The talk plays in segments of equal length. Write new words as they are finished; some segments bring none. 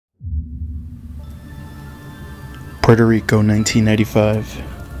Puerto Rico,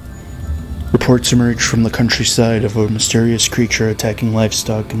 1995. Reports emerged from the countryside of a mysterious creature attacking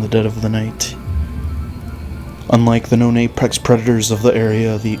livestock in the dead of the night. Unlike the known apex predators of the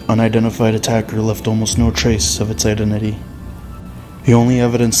area, the unidentified attacker left almost no trace of its identity. The only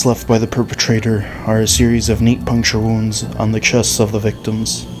evidence left by the perpetrator are a series of neat puncture wounds on the chests of the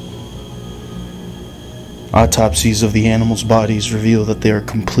victims. Autopsies of the animals' bodies reveal that they are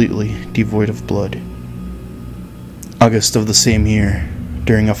completely devoid of blood. August of the same year,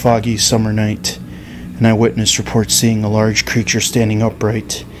 during a foggy summer night, an eyewitness reports seeing a large creature standing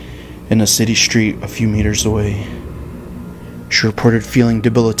upright in a city street a few meters away. She reported feeling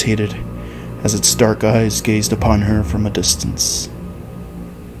debilitated as its dark eyes gazed upon her from a distance.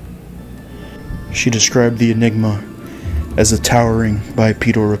 She described the enigma as a towering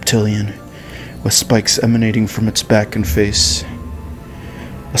bipedal reptilian with spikes emanating from its back and face.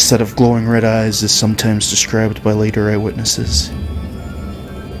 A set of glowing red eyes is sometimes described by later eyewitnesses.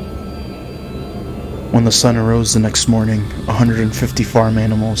 When the sun arose the next morning, 150 farm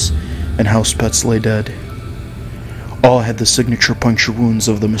animals and house pets lay dead. All had the signature puncture wounds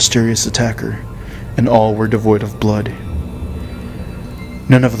of the mysterious attacker, and all were devoid of blood.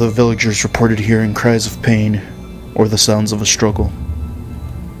 None of the villagers reported hearing cries of pain or the sounds of a struggle.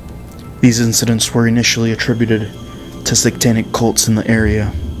 These incidents were initially attributed to satanic cults in the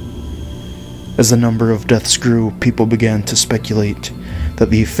area. As the number of deaths grew, people began to speculate that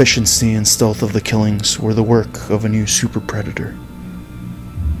the efficiency and stealth of the killings were the work of a new super predator.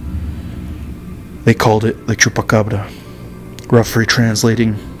 They called it the Chupacabra, roughly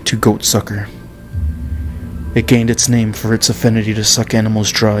translating to goat sucker. It gained its name for its affinity to suck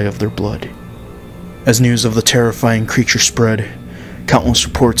animals dry of their blood. As news of the terrifying creature spread, countless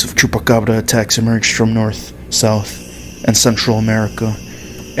reports of Chupacabra attacks emerged from North, South, and Central America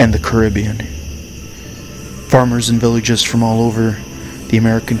and the Caribbean. Farmers and villages from all over the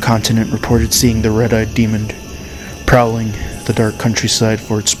American continent reported seeing the red-eyed demon prowling the dark countryside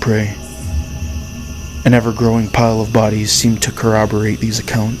for its prey. An ever-growing pile of bodies seemed to corroborate these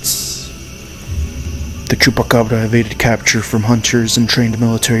accounts. The Chupacabra evaded capture from hunters and trained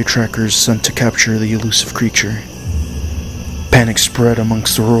military trackers sent to capture the elusive creature. Panic spread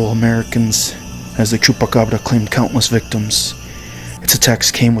amongst the rural Americans as the Chupacabra claimed countless victims. Its attacks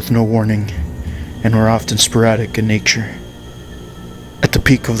came with no warning and were often sporadic in nature. At the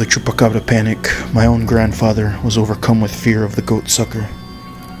peak of the Chupacabra panic, my own grandfather was overcome with fear of the goat sucker.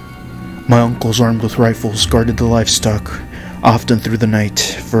 My uncles, armed with rifles, guarded the livestock, often through the night,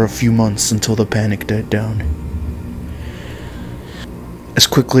 for a few months until the panic died down. As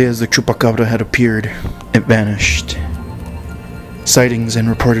quickly as the Chupacabra had appeared, it vanished. Sightings and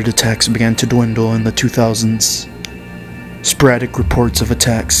reported attacks began to dwindle in the 2000s. Sporadic reports of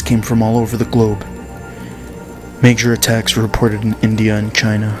attacks came from all over the globe. Major attacks were reported in India and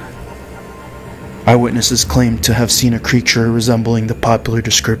China. Eyewitnesses claimed to have seen a creature resembling the popular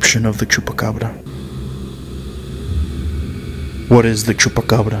description of the Chupacabra. What is the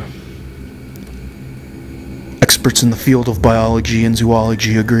Chupacabra? Experts in the field of biology and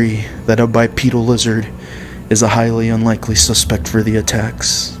zoology agree that a bipedal lizard is a highly unlikely suspect for the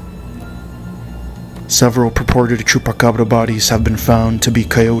attacks. Several purported Chupacabra bodies have been found to be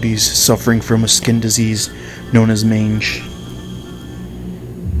coyotes suffering from a skin disease known as mange.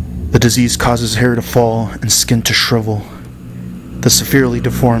 The disease causes hair to fall and skin to shrivel. The severely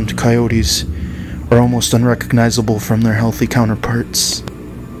deformed coyotes are almost unrecognizable from their healthy counterparts.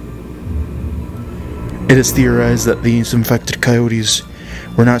 It is theorized that these infected coyotes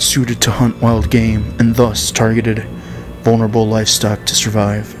were not suited to hunt wild game and thus targeted vulnerable livestock to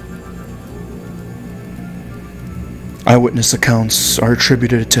survive. Eyewitness accounts are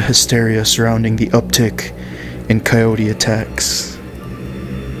attributed to hysteria surrounding the uptick in coyote attacks.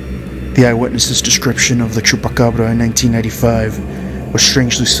 The eyewitness's description of the Chupacabra in 1995 was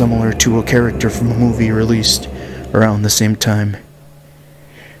strangely similar to a character from a movie released around the same time.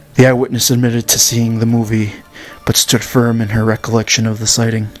 The eyewitness admitted to seeing the movie, but stood firm in her recollection of the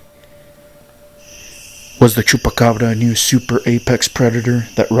sighting. Was the Chupacabra a new super apex predator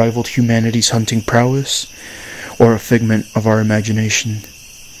that rivaled humanity's hunting prowess, or a figment of our imagination?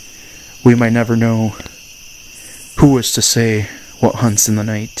 We might never know. Who is to say what hunts in the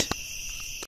night?